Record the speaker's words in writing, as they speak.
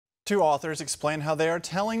two authors explain how they are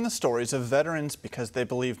telling the stories of veterans because they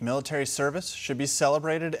believe military service should be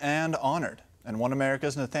celebrated and honored. And One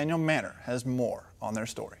America's Nathaniel Manor has more on their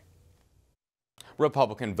story.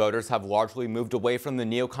 Republican voters have largely moved away from the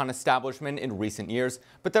neocon establishment in recent years,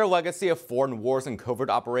 but their legacy of foreign wars and covert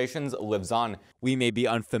operations lives on. We may be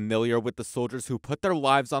unfamiliar with the soldiers who put their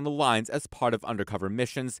lives on the lines as part of undercover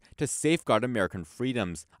missions to safeguard American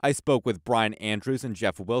freedoms. I spoke with Brian Andrews and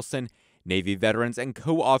Jeff Wilson, Navy veterans and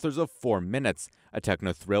co-authors of 4 Minutes, a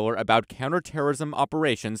techno-thriller about counterterrorism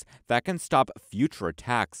operations that can stop future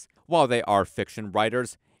attacks. While they are fiction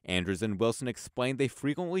writers, Andrews and Wilson explained they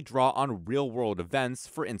frequently draw on real-world events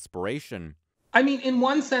for inspiration. I mean, in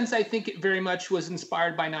one sense, I think it very much was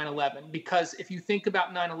inspired by 9/11, because if you think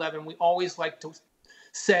about 9/11, we always like to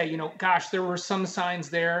say, you know, gosh, there were some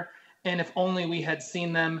signs there, and if only we had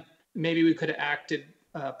seen them, maybe we could have acted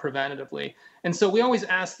preventatively. And so we always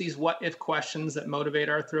ask these what-if questions that motivate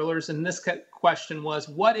our thrillers, and this question was,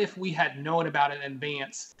 what if we had known about it in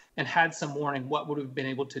advance and had some warning? What would we have been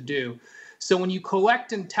able to do? So when you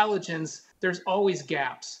collect intelligence, there's always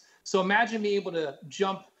gaps. So imagine being able to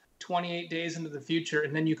jump 28 days into the future,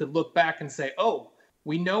 and then you could look back and say, oh,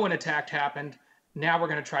 we know an attack happened. Now we're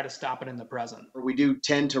going to try to stop it in the present. We do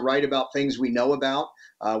tend to write about things we know about.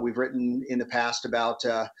 We've written in the past about,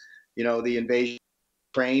 the invasion of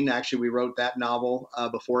Ukraine. Actually, we wrote that novel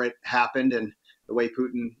before it happened, and the way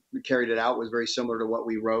Putin carried it out was very similar to what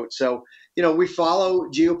we wrote. So, we follow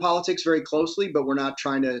geopolitics very closely, but we're not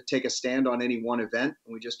trying to take a stand on any one event.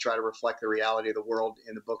 We just try to reflect the reality of the world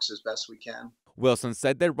in the books as best we can. Wilson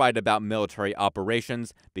said they write about military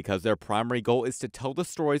operations because their primary goal is to tell the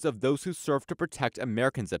stories of those who serve to protect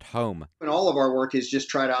Americans at home. And all of our work is just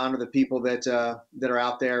try to honor the people that are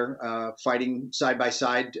out there fighting side by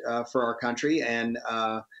side for our country, and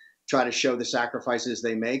try to show the sacrifices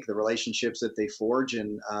they make, the relationships that they forge,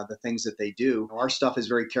 and the things that they do. Our stuff is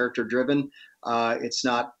very character driven.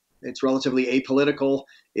 It's relatively apolitical.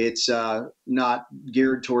 It's not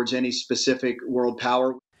geared towards any specific world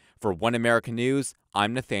power. For One America News,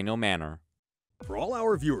 I'm Nathaniel Manor. For all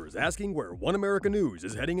our viewers asking where One America News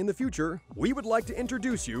is heading in the future, we would like to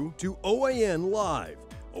introduce you to OAN Live.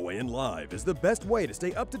 OAN Live is the best way to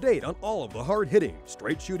stay up to date on all of the hard-hitting,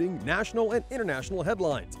 straight-shooting, national and international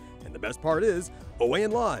headlines. And the best part is,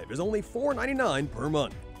 OAN Live is only $4.99 per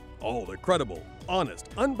month. All the credible, honest,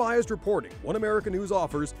 unbiased reporting One America News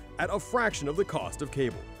offers at a fraction of the cost of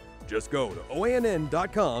cable. Just go to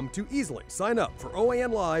OANN.com to easily sign up for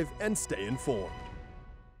OAN Live and stay informed.